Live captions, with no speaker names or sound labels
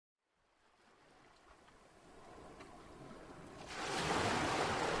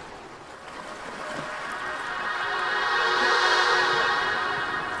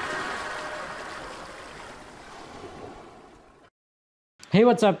Hey,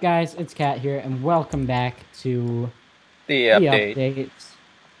 what's up, guys? It's Kat here, and welcome back to The the update, updates.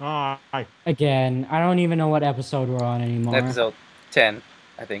 Hi. Again, I don't even know what episode we're on anymore. episode 10,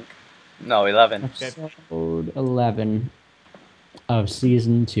 I think. No, 11. Okay. Episode 11 of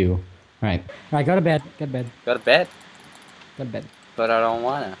season 2. All right. All right, go to bed. Go to bed. Go to bed, Go to bed. but I don't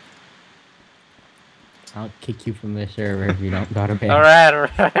wanna. I'll kick you from the server if you don't go to bed.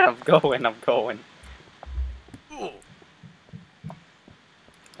 Alright, I'm going.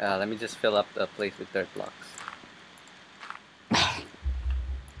 Let me just fill up the place with dirt blocks.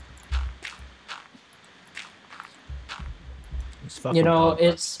 You know,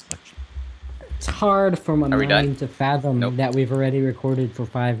 it's hard for my Are we done? mind to fathom Nope. that we've already recorded for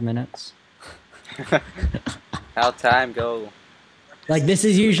 5 minutes. How time go? Like, this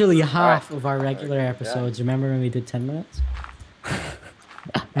is usually half of our regular episodes. Remember when we did 10 minutes?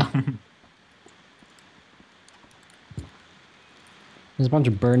 There's a bunch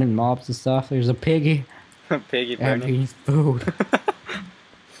of burning mobs and stuff. There's a piggy Piggy burning. having food.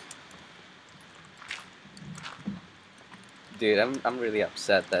 Dude, I'm really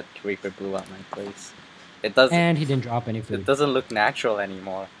upset that Creeper blew up my place. It doesn't And he didn't drop any food. it doesn't look natural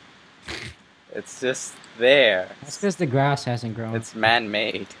anymore. It's just there. That's because the grass hasn't grown. It's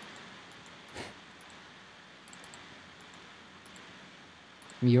man-made.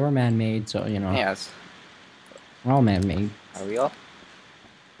 You're man-made, so, you know. Yes. We're all man-made. Are we all?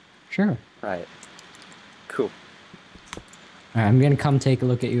 Sure. Right. Cool. Alright, I'm gonna come take a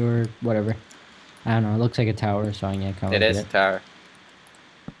look at your whatever. I don't know, it looks like a tower, so I'm gonna come It look is a at it. tower.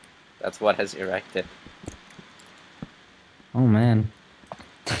 That's what has erected. Oh man.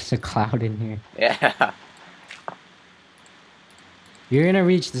 There's a cloud in here. Yeah. You're gonna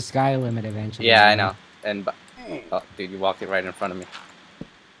reach the sky limit eventually. Yeah, I know. And oh, dude, you walked it right in front of me.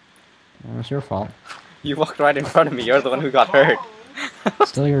 Well, it's your fault. You walked right in front of me. You're the one who got hurt.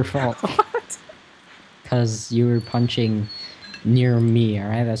 Still your fault. Because you were punching near me,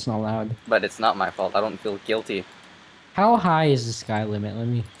 alright? That's not allowed. But it's not my fault. I don't feel guilty. How high is the sky limit? Let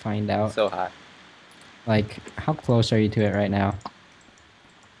me find out. So high. Like, how close are you to it right now?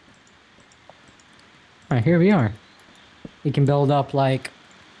 Alright, here we are. We can build up, like,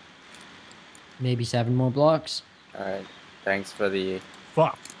 maybe 7 more blocks. Alright. Thanks for the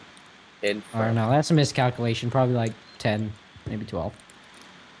Fuck. info. Or no, that's a miscalculation. Probably like 10, maybe 12.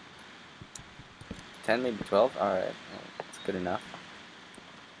 10, maybe 12? Alright. That's good enough.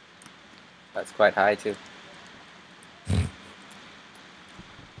 That's quite high, too.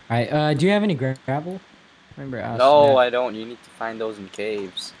 Alright, do you have any gravel? Remember us? No, I don't. You need to find those in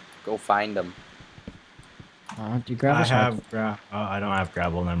caves. Go find them. Do you gravel? I don't have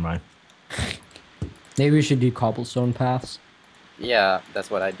gravel. Never mind. Maybe we should do cobblestone paths. Yeah, that's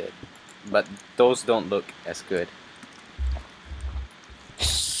what I did. But those don't look as good.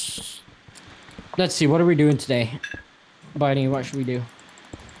 Let's see, what are we doing today? Buddy, what should we do?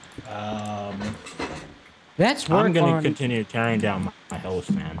 Let's work I'm gonna on... continue tearing down my house,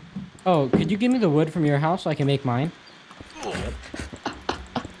 man. Oh, could you give me the wood from your house so I can make mine?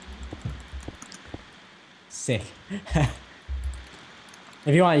 Sick.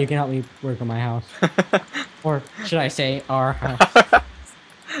 If you want, you can help me work on my house. Or should I say our house?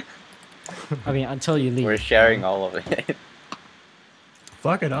 I mean, until you leave. We're sharing all of it.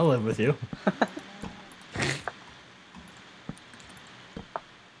 Fuck it, I'll live with you.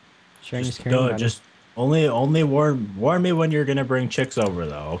 Sharing is Just caring, do it. buddy. Just only warn me when you're gonna bring chicks over,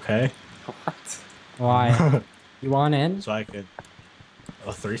 though. Okay? What? Why? You want in? So I could.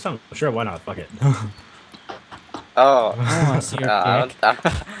 A threesome? Sure, why not? Fuck it. Oh. I want to see your I dick.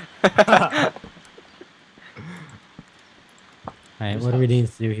 don't- Alright, what do we need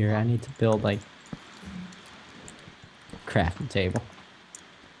to do here? I need to build, like, crafting table.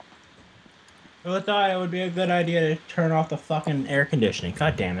 I thought it would be a good idea to turn off the fucking air conditioning.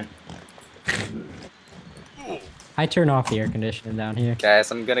 God damn it. I turn off the air conditioning down here.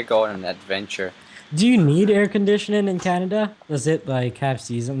 Guys, I'm gonna go on an adventure. Do you need air conditioning in Canada? Does it, like, have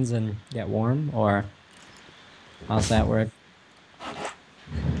seasons and get warm? Or how's that work?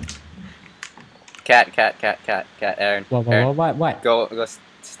 Cat, Aaron. Aaron, What? go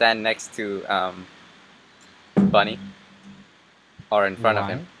stand next to Bunny, or in front of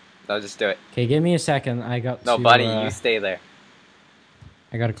Why? him. No, just do it. Okay, give me a second. I got No, to, Bunny, you stay there.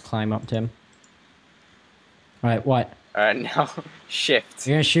 I gotta climb up to him. Alright, what? All right, now shift.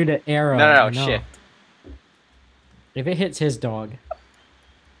 You're gonna shoot an arrow. No, I no, know. shift. If it hits his dog.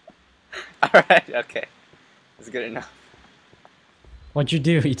 All right, okay, that's good enough. What'd you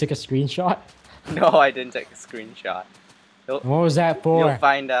do? You took a screenshot? No, I didn't take a screenshot. What was that for? You'll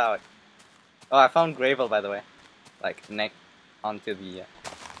find out. Oh, I found gravel, by the way. Like, neck. onto the Yeah,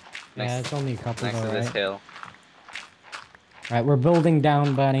 next, it's only a couple next to though, this right? hill. Right, we're building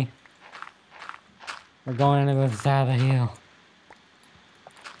down, Bunny. We're going into the side of the hill.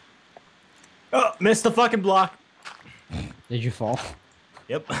 Oh, missed the fucking block. Did you fall?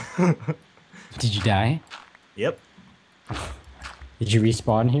 Yep. Did you die? Yep. Did you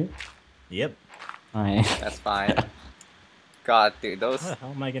respawn here? Yep. Alright. That's fine. God, dude, How those the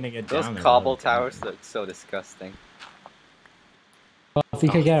hell am I gonna get those down there? cobble without getting- towers look so disgusting. Well, if you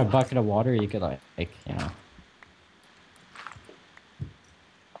could get a bucket of water, you could like you know.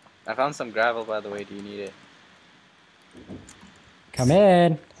 I found some gravel, by the way. Do you need it? Come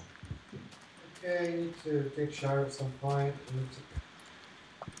in. Okay, I need to take a shower at some point. I need to-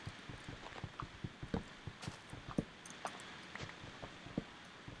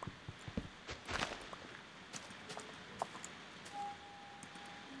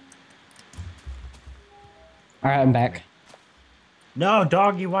 Alright, I'm back. No,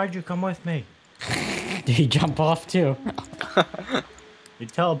 doggy, why'd you come with me? Did you jump off too? You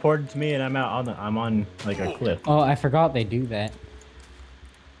teleported to me and I'm out on the I'm on like a cliff. Oh, I forgot they do that.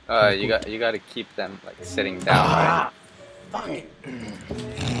 You got to keep them like sitting down, right?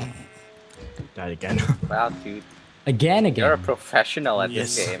 Died again. Wow, dude, Again. you're a professional at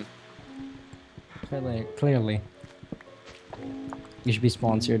this Yes. game. Clearly. You should be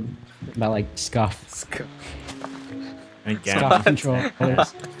sponsored by like Scuff. And Scuff Gamma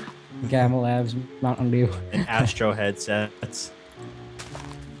controllers. Gamma Labs, Mountain Dew, and Astro headsets.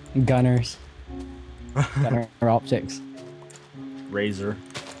 Gunners. Gunner Optics. Razer.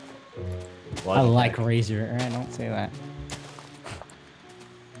 I like Razer. Alright, don't say that.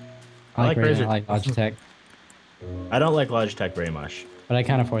 I like I like Razer. Razer. I like Logitech. I don't like Logitech very much. But I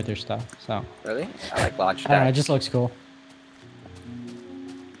can't afford their stuff, so. Really? I like I don't know, it Logitech. just looks cool.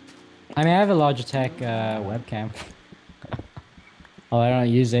 I mean, I have a Logitech webcam. Oh, I don't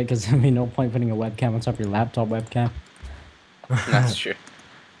use it because there'd be no point putting a webcam on top of your laptop webcam. That's true.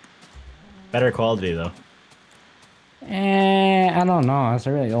 Better quality though. I don't know. It's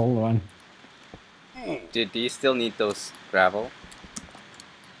a really old one. Dude, do you still need those gravel?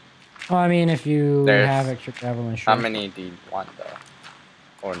 Well, I mean, if you There's- have extra travel and How many do you want though,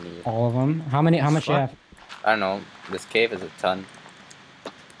 or need? All of them. How many? How much you Fuck. have? I don't know. This cave is a ton.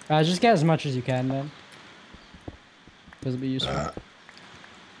 Just get as much as you can then. This will be useful.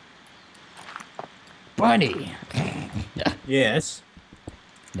 Buddy. Yes.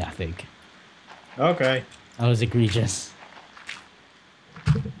 Nothing. Okay. That was egregious.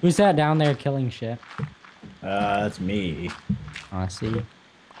 Who's that down there killing shit? That's me. Oh, I see. What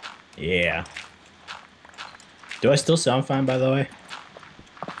Yeah. Do I still sound fine, by the way?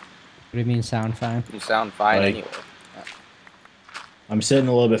 do you mean sound fine? You sound fine Like- anyway. I'm sitting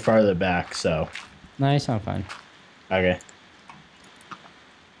a little bit farther back, so No, you sound fine. okay.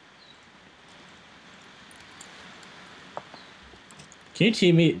 Can you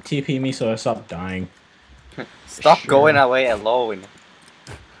TP me so I stop dying? Stop Sure. going away alone.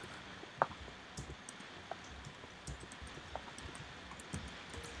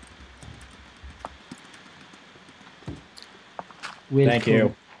 Will Thank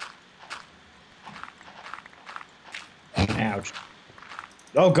you. Ouch.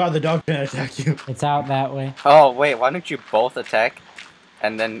 Oh god, the dog gonna attack you. It's out that way. Oh wait, why don't you both attack,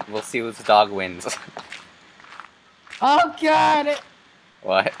 and then we'll see whose dog wins. Oh god!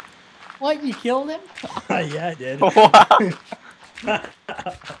 What? What? You killed him? Yeah, I did. What?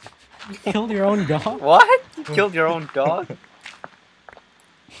 You killed your own dog? What? You killed your own dog?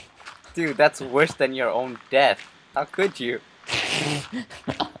 Dude, that's worse than your own death. How could you?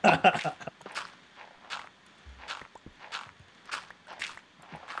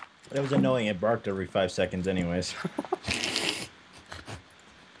 It was annoying. It barked every 5 seconds, anyways.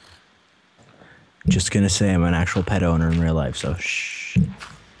 Just gonna say I'm an actual pet owner in real life, so shh.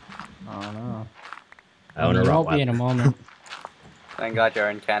 Oh no. I own a You won't be in a Rottweiler. moment. Thank God you're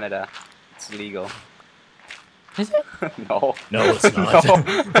in Canada. It's legal. Is it? No. No, it's not. No.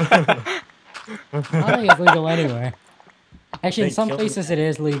 I think it's legal anywhere. Actually, in They some killed- places it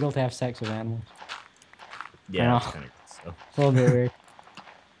is legal to have sex with animals. Yeah, Oh. it's kind of so. It's a little bit weird.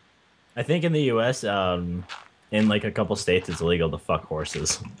 I think in the U.S., in like a couple states, it's illegal to fuck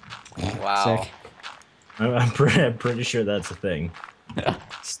horses. Wow. Sick. I'm pretty sure that's a thing.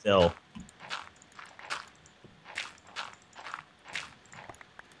 Still.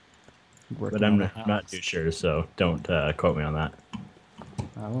 Working But I'm on the not house. too sure, so don't quote me on that.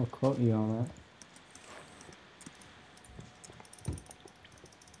 I will quote you on that.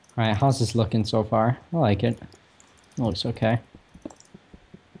 Alright, how's this looking so far? I like it. It looks okay.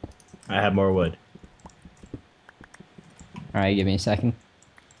 I have more wood. All right, give me a second.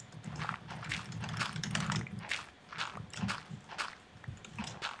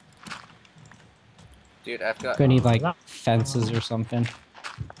 Dude, I've got. Gonna need like No. fences or something.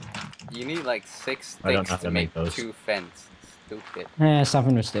 You need like 6 I don't know sticks how to to make make those. 2 fence. Stupid.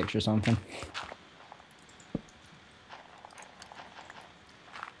 Something with sticks or something.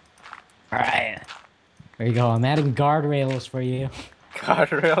 All right. There you go. I'm adding guardrails for you.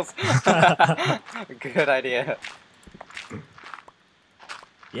 Guardrails. Good idea.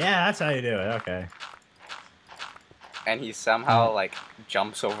 Yeah, that's how you do it. Okay. And he somehow like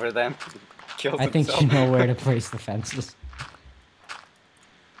jumps over them, kills I think himself. you know where to place the fences.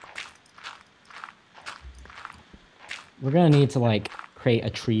 We're gonna need to like create a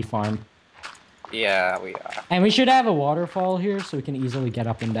tree farm. Yeah, we are. And we should have a waterfall here so we can easily get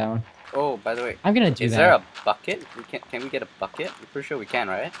up and down. Oh, by the way, I'm gonna do is that. there a bucket? Can we get a bucket? I'm pretty sure we can,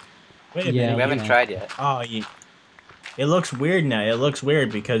 right? Wait a Yeah, minute. We haven't can. tried yet. Oh, it looks weird now. It looks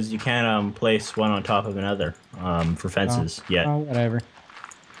weird because you can't place one on top of another for fences yet. Oh, whatever.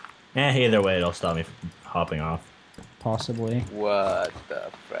 Either way, it'll stop me from hopping off. Possibly. What the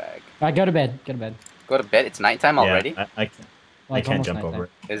frag? Alright, go to bed. Go to bed. Go to bed. It's nighttime already. Yeah, I can't. Well, I it's can't almost jump nighttime. over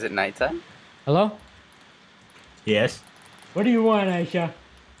it. Is it nighttime? Hello? Yes. What do you want, Aisha?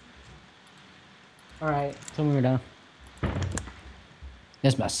 Alright, tell me we're done.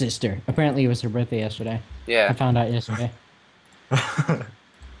 That's my sister. Apparently it was her birthday yesterday. I Yeah. found out yesterday.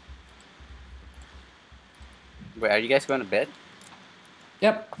 Wait, are you guys going to bed?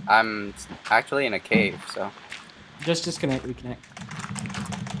 Yep. I'm actually in a cave, so Just disconnect, reconnect.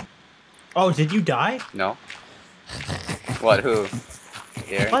 Oh, did you die? no. What? Who?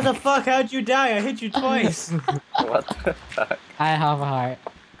 Here? What the fuck? How'd you die? I hit you twice. What the fuck? I have a heart.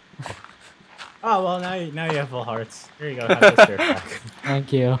 Oh well, now you have full hearts. Here you go. Have this shirt back.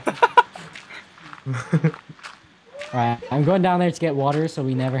 Thank you. Alright, I'm going down there to get water so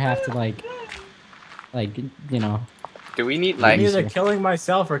we never have to like, you know. Do we need I'm like? either killing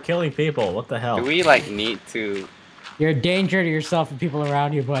myself or killing people. What the hell? Do we like need to? You're a danger to yourself and people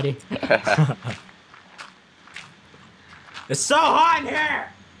around you, buddy. It's so hot in here.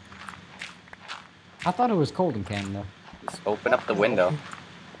 I thought it was cold in Canada. Just open up the window.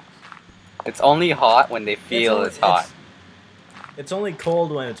 It's only hot when they feel it's hot. It's only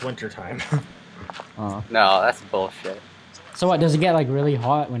cold when it's wintertime. Oh. No, that's bullshit. So what, does it get like really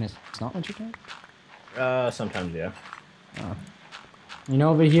hot when it's not winter time? Sometimes, yeah. You know,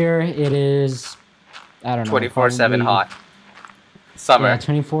 over here it is, I don't know. 24/7 probably- hot. Summer. Yeah,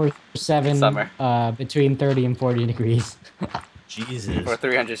 24/7. Summer. Between 30 and 40 degrees. Jesus. For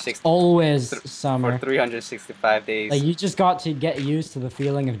 360. Always For summer. 365 days. Like you just got to get used to the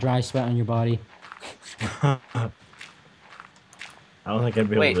feeling of dry sweat on your body. I don't think I'd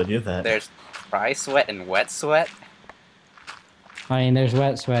be Wait, able to do that. There's dry sweat and wet sweat. I mean, there's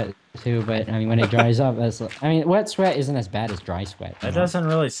wet sweat too, but I mean, when it dries up, that's. I mean, wet sweat isn't as bad as dry sweat. That doesn't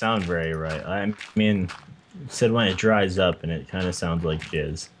really sound very right. I mean, you said when it dries up, and it kind of sounds like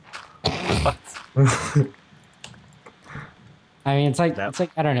jizz. What? I mean, it's like That-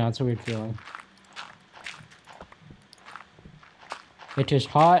 I don't know. It's a weird feeling. It is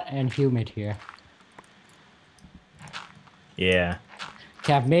hot and humid here. Yeah.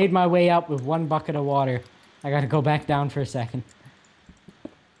 Okay, I've made my way up with one bucket of water. I gotta go back down for a second.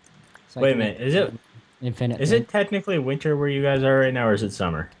 So I Wait a can minute. make Is it infinite? is thing. it technically winter where you guys are right now, or is it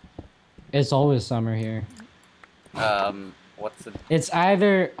summer? It's always summer here. What's the? It's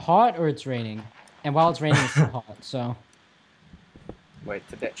either hot or it's raining, and while it's raining, it's still hot. So Wait,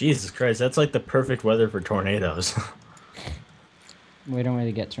 today. Jesus Christ, that's like the perfect weather for tornadoes. we don't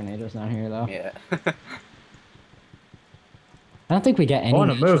really get tornadoes down here, though. Yeah. I don't think we get any. I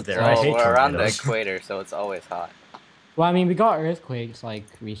want to natural move there. I So hate we're around the tornadoes. equator, so it's always hot. Well, I mean, we got earthquakes like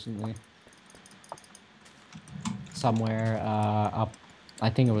recently. Somewhere up, I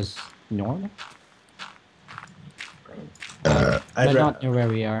think it was north, but I'd, not near where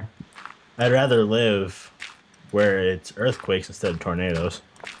we are. I'd rather live where it's earthquakes instead of tornadoes.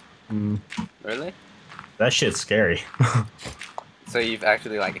 Mm. Really? That shit's scary. So you've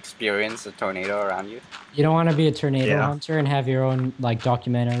actually like experienced a tornado around you? You don't want to be a tornado Yeah. hunter and have your own like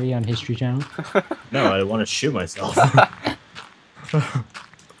documentary on History Channel. No, I want to shoot myself.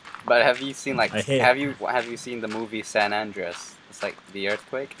 But have you seen like I hate- have you seen the movie San Andreas? It's like the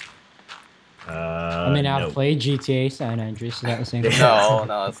earthquake. I mean, I've no. played GTA San Andreas. Is that the same thing? No,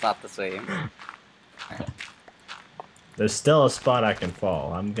 no, it's not the same. There's still a spot I can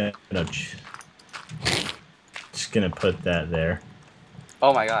fall. I'm gonna just gonna put that there.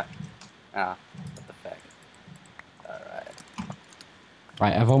 Oh my god. Ah, what the fuck. Alright.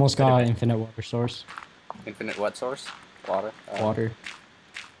 Right, I've almost got an infinite water source. Infinite what source? Water. Water.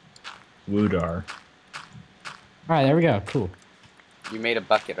 Woodar. Alright, there we go. Cool. You made a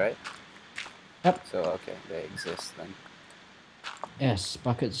bucket, right? Yep. So okay, they exist then. Yes,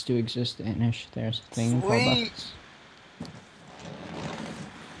 buckets do exist, Danish. There's a thing called Sweet. buckets.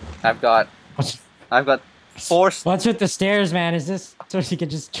 I've got What's, 4. what's with the stairs, man? Is this so you can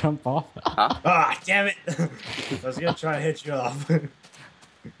just jump off? Huh? Ah, damn it! I was gonna try to hit you off.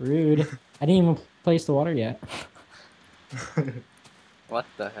 Rude. I didn't even place the water yet. What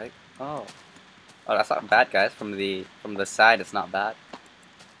the heck? Oh. Oh, that's not bad, guys. From the side, it's not bad.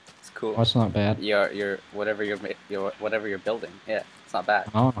 It's cool. That's not bad. Your whatever you're building. Yeah, it's not bad.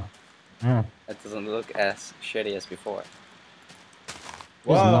 Oh. Yeah. It doesn't look as shitty as before.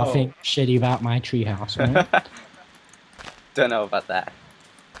 There's Whoa. nothing shitty about my treehouse, right? Don't know about that.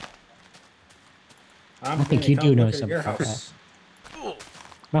 I'm I think gonna you come do know look at something your about house.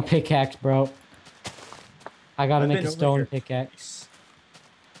 My pickaxe, bro. I gotta I've make been a over stone here. pickaxe.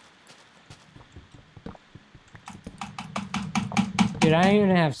 Dude, I don't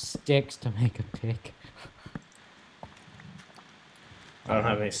even have sticks to make a pick. I don't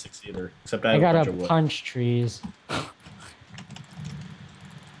have any sticks either, except I I have a bunch gotta of wood. punch trees.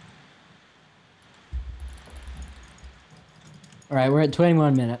 Alright, we're at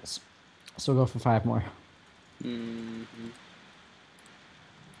 21 minutes. So we'll go for 5 more. Mhm.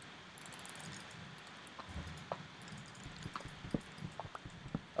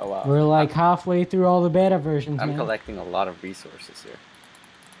 Oh wow. We're like halfway through all the beta versions, I'm man. collecting a lot of resources here.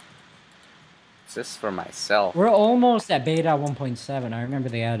 Is this for myself? We're almost at beta 1.7. I remember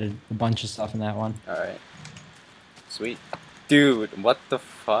they added a bunch of stuff in that one. Alright. Sweet. Dude, what the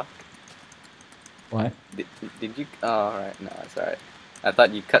fuck? What? Did you? Oh, alright. No, it's alright. I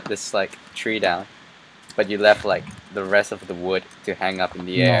thought you cut this, like, tree down. But you left, like, the rest of the wood to hang up in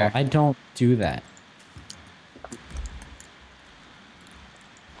the No, air. I don't do that.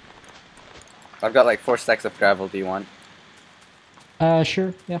 I've got, like, 4 stacks of gravel. Do you want?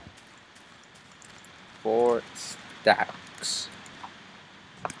 Sure, yeah. 4 stacks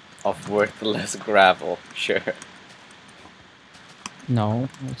of worthless gravel. Sure. No,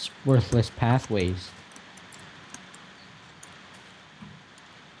 it's worthless pathways.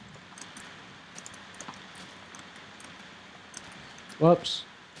 Whoops.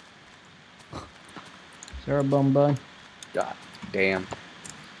 Is there a bum bun? God damn.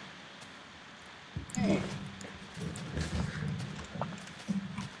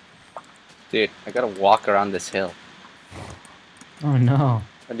 Dude, I gotta walk around this hill. Oh no.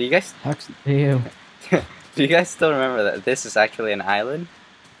 Do you guys Hucks to you. do you guys still remember that this is actually an island?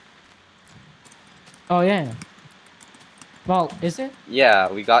 Oh yeah. Well, is it?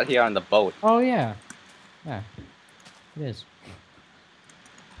 Yeah, we got here on the boat. Oh yeah. Yeah. It is.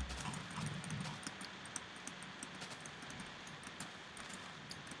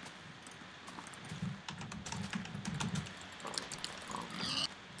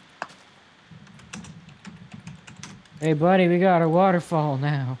 Hey buddy, we got a waterfall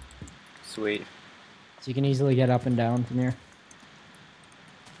now. Sweet. So you can easily get up and down from here.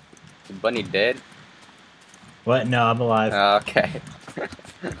 Is Bunny dead? What? No, I'm alive. Okay.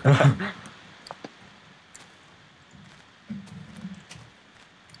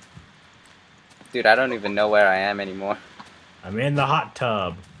 Dude, I don't even know where I am anymore. I'm in the hot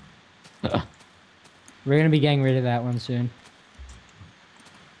tub. We're gonna be getting rid of that one soon.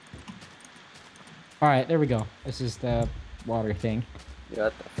 Alright, there we go. This is the water thing.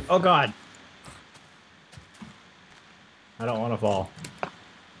 What the Oh god. I don't want to fall.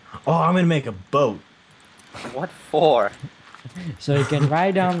 Oh, I'm gonna make a boat. What for? So you can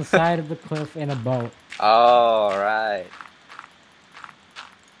ride down the side of the cliff in a boat. Oh, right.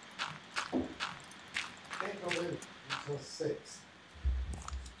 Can't go in until 6.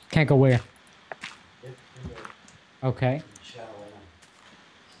 Can't go where? Get in the Okay. shower.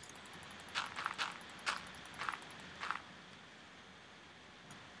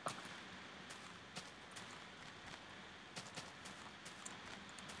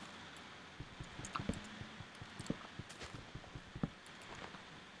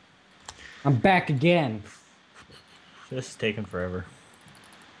 I'm back again. This is taking forever.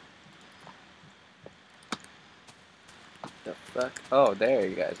 The fuck? Oh, there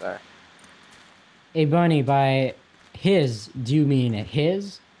you guys are. Hey Bunny, by his, do you mean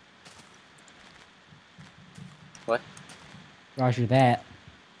his? What? Roger that.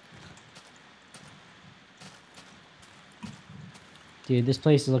 Dude, this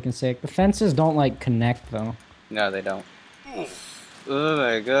place is looking sick. The fences don't like connect though. No, they don't. Oh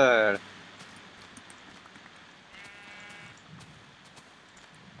my god.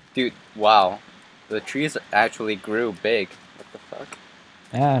 Dude, wow. The trees actually grew big. What the fuck?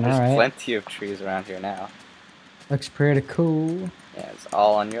 Yeah, There's alright. plenty of trees around here now. Looks pretty cool. Yeah, it's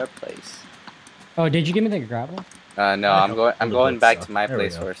all on your place. Oh, did you give me the gravel? No, I I'm have going. I'm all the going good back stuff. to my There we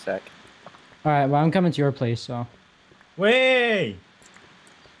place go. for a sec. Alright, well, I'm coming to your place, so. Way!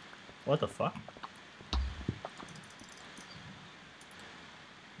 What the fuck?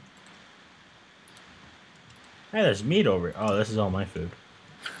 Hey, there's meat over here. Oh, this is all my food.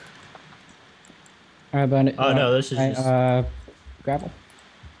 Alright, but. Oh, no, this is just- Gravel.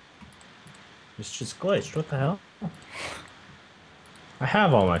 It's just glitched. What the hell? I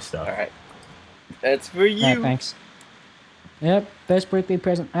have all my stuff. All right, that's for you. Alright, thanks. Yep, best birthday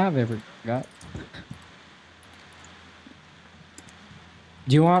present I've ever got.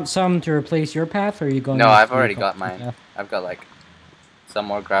 Do you want some to replace your path, or are you going? No, with I've the already got cobblestone mine. path? I've got like some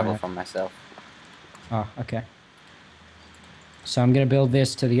more gravel Alright. from myself. Oh, okay. So I'm gonna build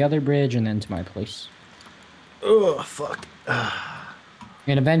this to the other bridge and then to my place. Oh, fuck.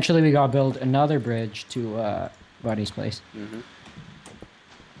 And eventually we gotta build another bridge to Buddy's place. Mm-hmm.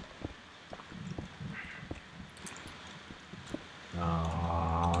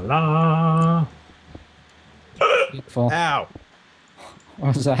 La. Beautiful. Ow!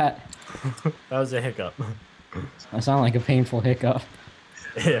 What was that? That was a hiccup. That sounded like a painful hiccup.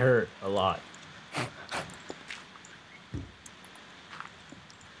 It hurt a lot.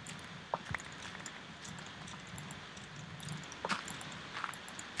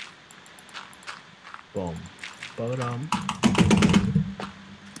 Boom. Ba-dum.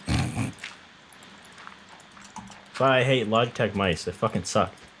 That's why I hate Logitech mice. They fucking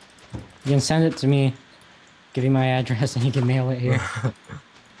suck. You can send it to me. Give you my address and you can mail it here.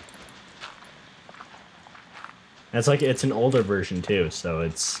 It's like it's an older version too, so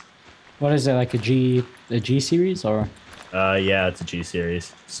it's What is it, like a G series or? yeah, it's a G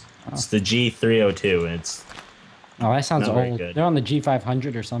series. It's the G302 and it's Oh, that sounds Not very old. good. They're on the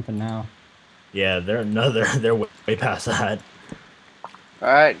G500 or something now. yeah, they're way past that. All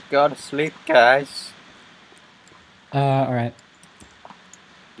right, go to sleep, guys. Alright.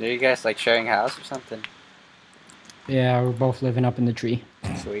 Are you guys like sharing a house or something? Yeah, we're both living up in the tree.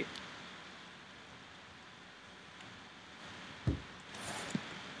 Sweet.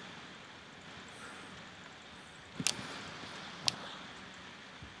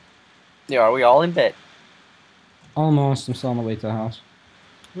 Yeah, are we all in bed? Almost. I'm still on the way to the house.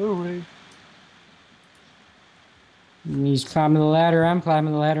 Alright. He's climbing the ladder. I'm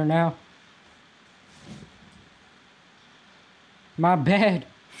climbing the ladder now. My bed.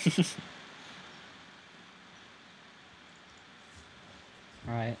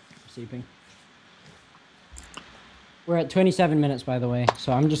 Alright, sleeping. We're at 27 minutes, by the way,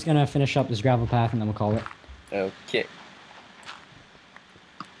 so I'm just gonna finish up this gravel path and then we'll call it. Okay.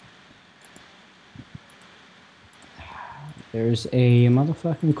 There's a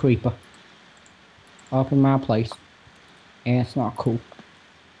motherfucking creeper up in my place, and it's not cool.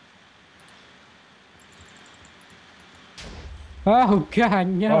 Oh god,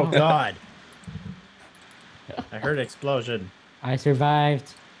 no! Oh god. I heard explosion. I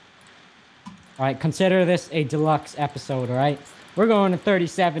survived. Alright, consider this a deluxe episode, alright? We're going to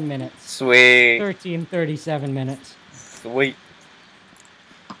 37 minutes. Sweet. 37 minutes. Sweet.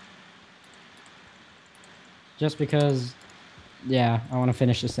 Just because, yeah, I want to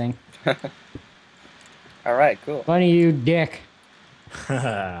finish this thing. Alright, cool. Funny you dick.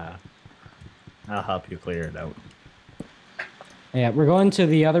 I'll help you clear it out. Yeah, we're going to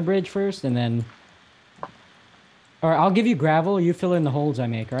the other bridge first, and then... Or I'll give you gravel, you fill in the holes I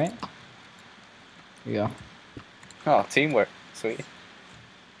make, alright? Here you go. Oh, teamwork. Sweet.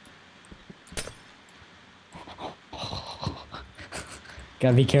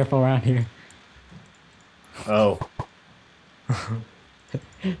 Gotta be careful around here. Oh.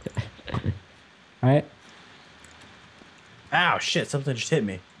 Alright? Ow, shit, something just hit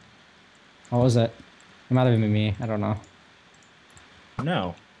me. What was it? It might have been me, I don't know.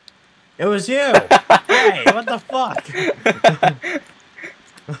 No. It was you! Hey, what the fuck?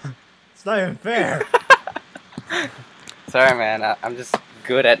 It's not even fair. Sorry, man. I'm just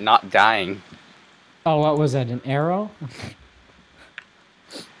good at not dying. Oh, what was that, an arrow?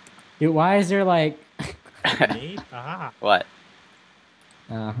 Dude, why is there like... Me? Aha. What?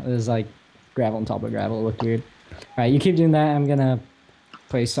 it was like gravel on top of gravel, it looked weird. Alright, you keep doing that, I'm gonna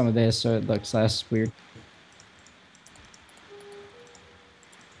place some of this so it looks less weird.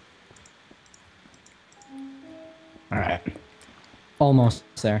 Alright. Almost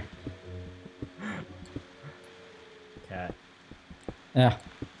there. Cat Yeah.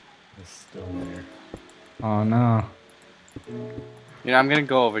 is still there. Oh no. You know, I'm gonna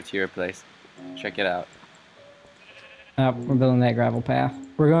go over to your place. Check it out. We're building that gravel path.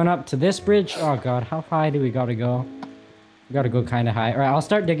 We're going up to this bridge. Oh god, how high do we gotta go? We gotta go kind of high. All right, I'll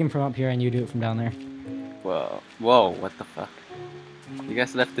start digging from up here, and you do it from down there. Whoa. Whoa, what the fuck? You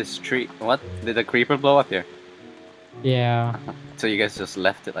guys left this tree. What? Did the creeper blow up here? Yeah. So you guys just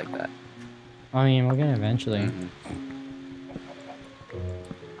left it like that? I mean, we're gonna eventually. Mhm.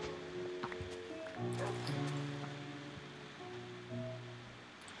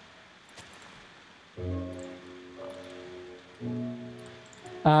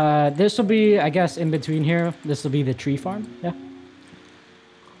 This will be, I guess, in between here. This will be the tree farm. Yeah.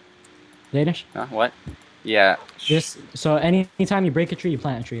 Danish. Huh? What? Yeah. So anytime you break a tree, you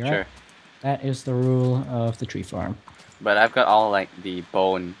plant a tree, right? Sure. That is the rule of the tree farm. But I've got all like the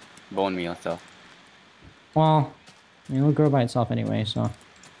bone meal stuff. Well, I mean, it'll grow by itself anyway, so.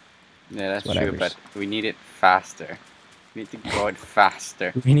 Yeah, that's It's true, whatevers. but we need it faster. We need to grow it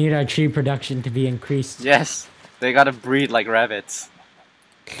faster. We need our tree production to be increased. Yes! They gotta breed like rabbits.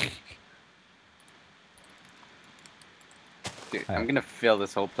 Dude, I'm gonna fill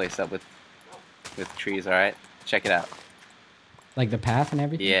this whole place up with trees, alright? Check it out. Like the path and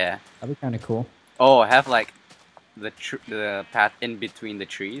everything? Yeah. That'd be kind of cool. Oh, have like the path in between the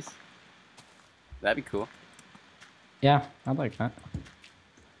trees. That'd be cool. Yeah, I'd like that.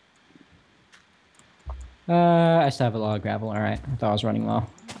 I still have a lot of gravel. Alright, I thought I was running low.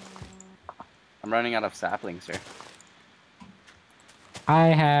 I'm running out of saplings here. I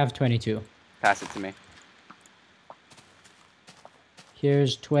have 22. Pass it to me.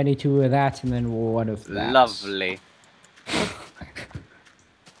 Here's 22 of that, and then one of that. Lovely.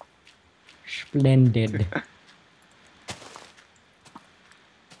 Splendid.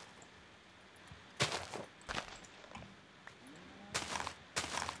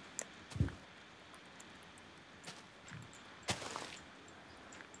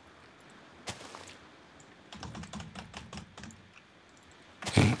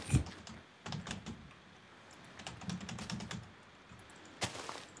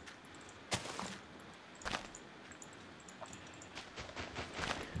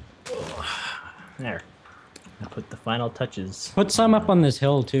 There. I put the final touches. Put some up on this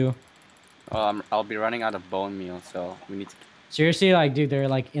hill too. Well, I'll be running out of bone meal, so we need to. Seriously, like, dude, they're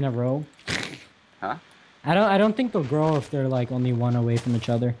like in a row. Huh? I don't think they'll grow if they're like only one away from each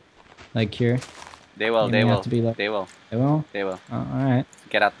other. Like here. They will. You They may have will. to be like- They will. They will? They will. Oh, alright.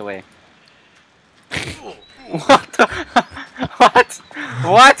 Get out the way. What? The... What?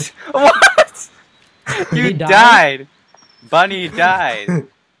 What? What? You He died? died. Bunny died.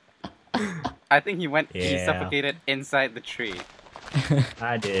 I think he went. He Yeah. suffocated inside the tree.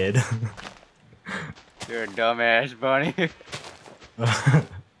 I did. You're a dumbass, Bunny.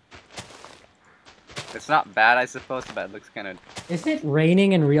 It's not bad, I suppose, but it looks kind of. Is it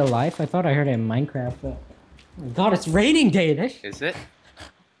raining in real life? I thought I heard it in Minecraft, but... Oh god, it's raining, Danish! Is it?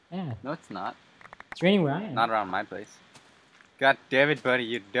 Yeah, No, it's not. it's raining where I am. Not around my place. God damn it, Bunny,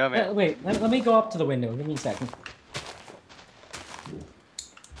 you dumbass. Wait, let me go up to the window. Give me a second.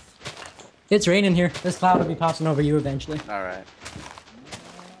 It's raining here. This cloud will be passing over you eventually. Alright.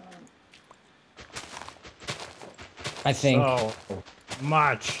 I think. So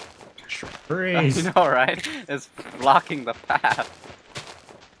much I trees. know, right? It's blocking the path.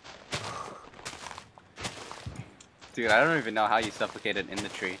 Dude, I don't even know how you suffocated in the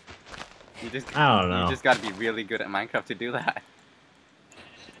tree. You just, I don't know. You just gotta be really good at Minecraft to do that.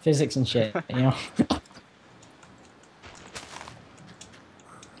 Physics and shit, you know?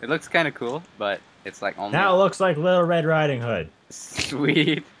 It looks kind of cool, but it's like only Now it looks like Little Red Riding Hood.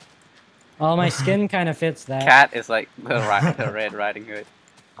 sweet. Oh, my skin kind of fits that. Cat is like the Red Riding Hood.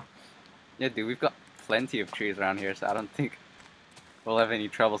 Yeah, dude, we've got plenty of trees around here, so I don't think we'll have any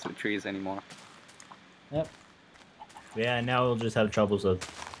troubles with trees anymore. Yep. Yeah, now we'll just have troubles with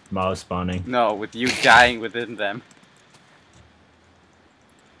mobs spawning. No, with you dying within them.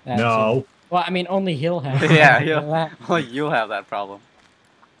 That's No. it. Well, I mean, only he'll have. Yeah, He'll you'll, have- well, you'll have that problem.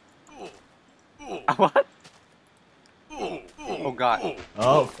 What? Oh god.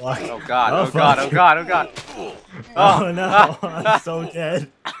 Oh fuck. Oh god. Oh, Oh god. fuck. Oh god. Oh god. Oh no, I'm so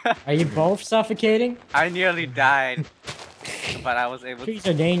dead. Are you both suffocating? I nearly died, but I was able Trees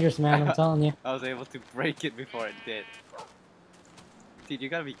to. are dangerous, man. I'm telling you. I was able to break it before it did. Dude, you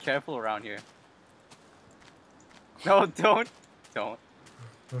gotta be careful around here. No, don't. Don't.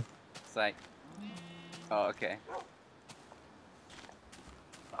 It's like. Oh, okay.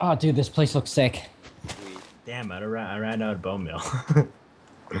 Oh, dude, this place looks sick. Sweet. Damn, I ran out of bone meal.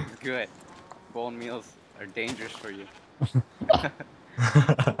 It's good. Bone meals are dangerous for you.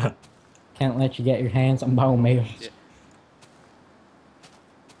 Can't let you get your hands on bone meal. Yeah.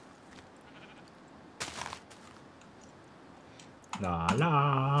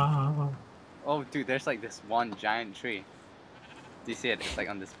 la la. Oh, dude, there's like this one giant tree. Do you see it? It's like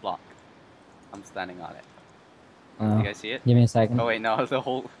on this block. I'm standing on it. Do you guys see it? Give me a second. Oh wait, no, the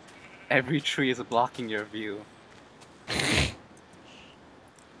whole, every tree is blocking your view.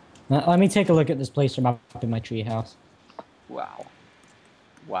 Now, let me take a look at this place from up in my tree house. Wow.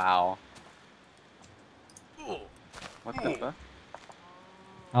 Wow. What the fuck?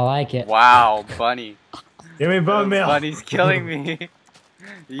 I like it. Wow, bunny. Give me bone meal. Bunny's killing me.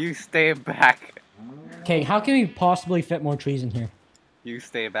 You stay back. Okay, how can we possibly fit more trees in here? You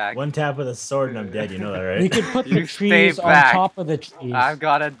stay back. One tap with a sword and I'm dead. You know that, right? We could put the You stay trees on back. top of the trees. I've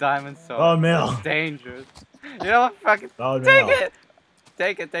got a diamond sword. Oh, Mill. It's dangerous. You know what? Fucking Bone take meal. it.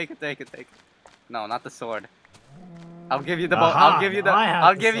 Take it. No, not the sword. I'll give you the bone. Aha, I'll give you the. now I have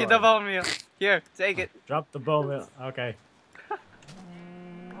I'll the give you the sword. bone meal. Here, take it. Drop the bone meal. Okay.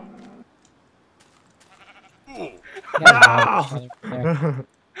 Yeah, there.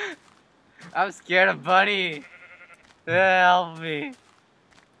 I'm scared of bunny. Help me.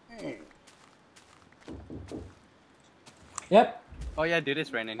 Yep. Oh yeah, dude,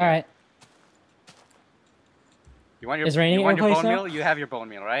 it's raining. All right. You want your, It's raining you want at your your place bone now? meal? You have your bone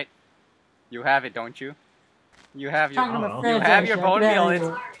meal, right? You have it, don't you? You have your. Talking about You fridge, have your Aisha, bone get meal. out of It's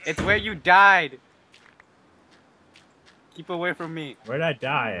here. it's where you died. Keep away from me. Where'd I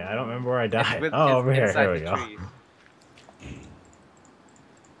die? I don't remember where I It's died. with- Oh, it's over here. inside Here we the go. trees.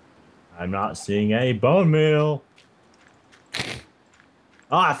 I'm not seeing any bone meal.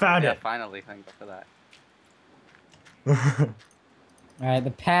 Oh, I found Yeah, it. finally, thank God for that. All right.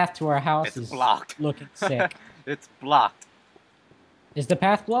 The path to our house It's is blocked. looking sick. It's blocked. Is the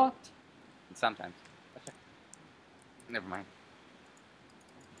path blocked? Sometimes. Never mind.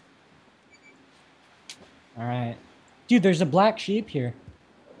 All right. Dude, there's a black sheep here.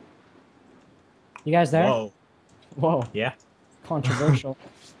 You guys there? Whoa. Whoa. Yeah. Controversial.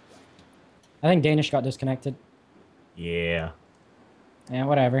 I think Danish got disconnected. Yeah. Yeah,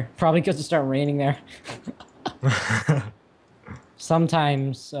 whatever. Probably because it started raining there.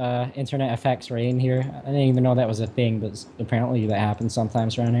 Sometimes internet affects rain here. I didn't even know that was a thing, but apparently that happens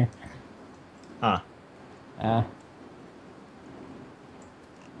sometimes around here. Huh.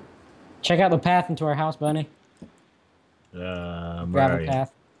 Check out the path into our house, Bunny. Where are Gravel you?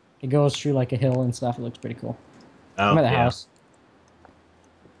 path. It goes through like a hill and stuff. It looks pretty cool. Oh, I'm at the yeah. house.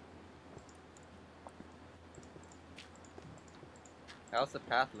 How's the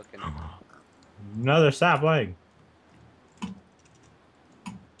path looking? Another sapling.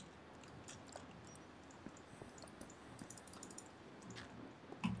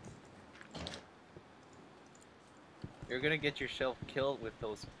 You're gonna get yourself killed with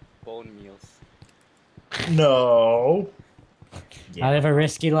those bone meals. No. I live a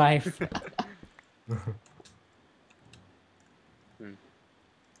risky life.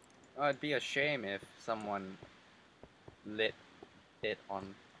 Oh, it'd be a shame if someone lit it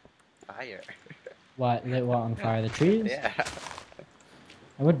on fire. What? Lit what on fire? The trees? Yeah, That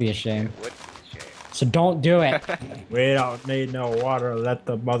would be a shame. it would be a shame. So don't do it. We don't need no water. Let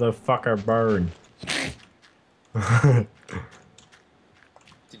the motherfucker burn.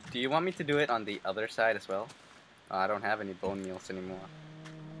 Do you want me to do it on the other side as well? I don't have any bone meals anymore.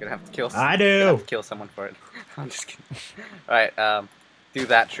 Gonna have to kill. I Gonna have do. to kill someone for it. I'm just kidding. All right, do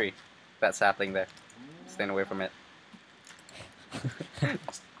that tree, that sapling there. Stand away from it.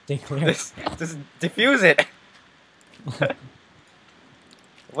 Stay clear. Just diffuse it.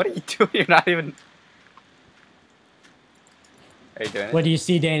 What are you doing? You're not even. Are you doing it? What do you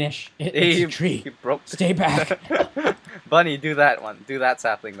see, Danish? It's He- a tree. he broke. Stay back. Bunny, do that one. Do that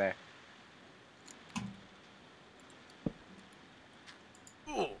sapling there.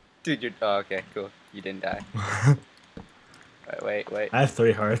 Dude, you're. Oh, okay, cool. You didn't die. Wait. I have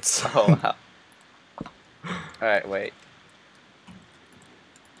 3 hearts. Oh, wow. Alright, wait.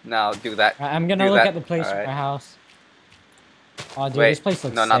 Now do that. I'm gonna do look that. at the place for Alright. our house. Oh, dude, Wait, this place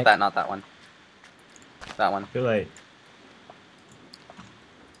looks no, sick. not that, not that one. That one. Too late.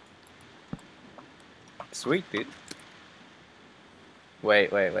 Sweet, dude. Wait.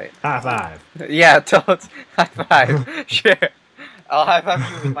 High five. Yeah, don't. High five. Sure. I'll high five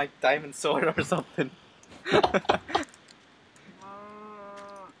you with my diamond sword or something.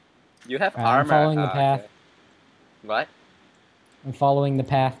 You have I'm armor. following the Ah, path. okay. What? I'm following the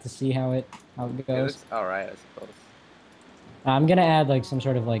path to see how it It goes. looks alright, I suppose. I'm gonna add like some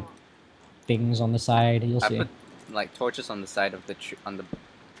sort of like things on the side. You'll I see. put like torches on the side of the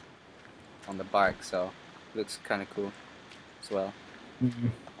on the bark, so it looks kind of cool as well. Mhm.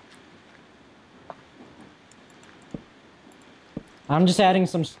 I'm just adding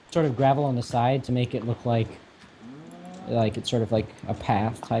some sort of gravel on the side to make it look like Like it's sort of like a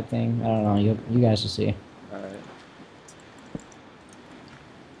path type thing. I don't know. You guys will see. Alright.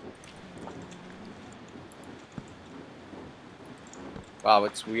 Wow,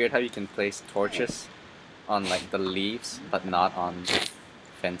 it's weird how you can place torches on like the leaves, but not on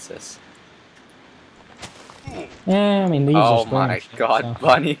fences. Yeah, I mean these are Oh square my and shit, god, so-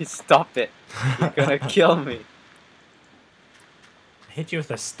 Bunny, stop it. You're gonna kill me. Hit you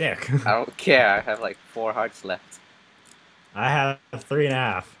with a stick. I don't care, I have like 4 hearts left. I have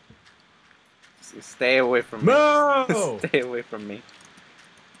 3.5. Stay away from me. No! Stay away from me.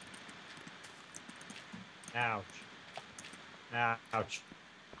 Ouch. Ouch.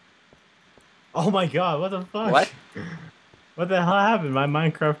 Oh my god, what the fuck? What? What the hell happened? My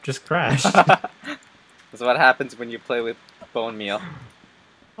Minecraft just crashed. That's what happens when you play with bone meal.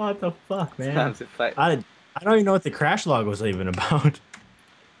 What the fuck, man? Time to fight. I don't even know what the crash log was even about.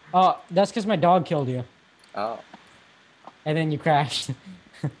 Oh, that's because my dog killed you, Oh. and then you crashed.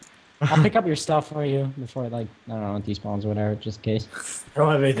 I'll pick up your stuff for you before, like, I don't know, it despawns or whatever, just in case. I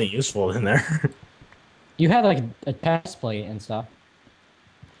don't have anything useful in there. You had like a chest plate and stuff.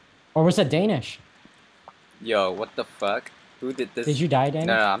 Or was that Danish? Yo, what the fuck? Who did this? Did you die, Danish?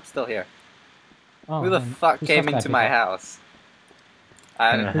 No, I'm still here. Oh, Who the then fuck whose came stuff did I into pick my up? house?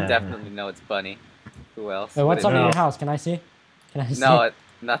 I definitely know it's Bunny. Who else? Wait, what's would up it in be? your house? Can I see? Can I see? No,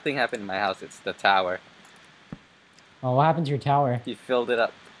 nothing happened in my house. It's the tower. Oh, what happened to your tower? He filled it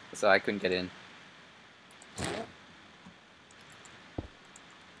up, so I couldn't get in.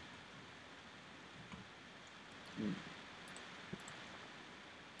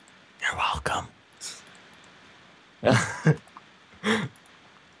 You're welcome.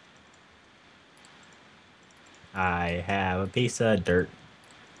 I have a piece of dirt.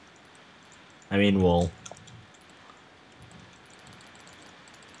 I mean wool.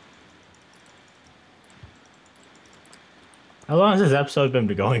 How long has this episode been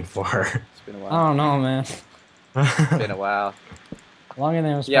going for? It's been a I while. don't know, man. It's been a while. Longer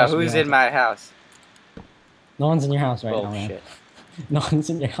than it was Yeah, supposed to be, who's I in my house? think. No one's in your house right now, man. Bullshit. No one's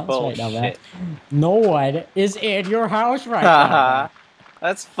in your house right now, man. Bullshit. No one is in your house right now. man.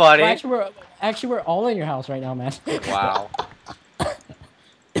 That's funny. Well, actually, we're all in your house right now, man. Wow.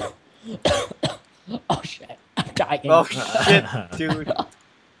 Oh shit, I'm dying. Oh shit, dude.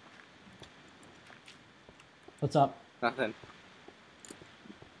 What's up? Nothing.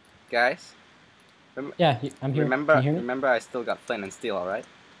 Guys, Yeah, I'm here. Can remember, you hear me? remember, I still got flint and steel, all right?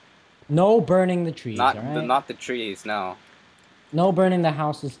 No burning the trees. Not, all right? not the trees, no. No burning the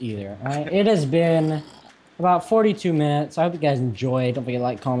houses either. All right. It has been about 42 minutes. I hope you guys enjoyed. Don't forget to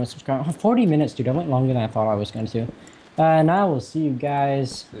like, comment, subscribe. Oh, 40 minutes, dude. I went longer than I thought I was going to. And I will see you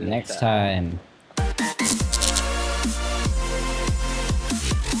guys next time.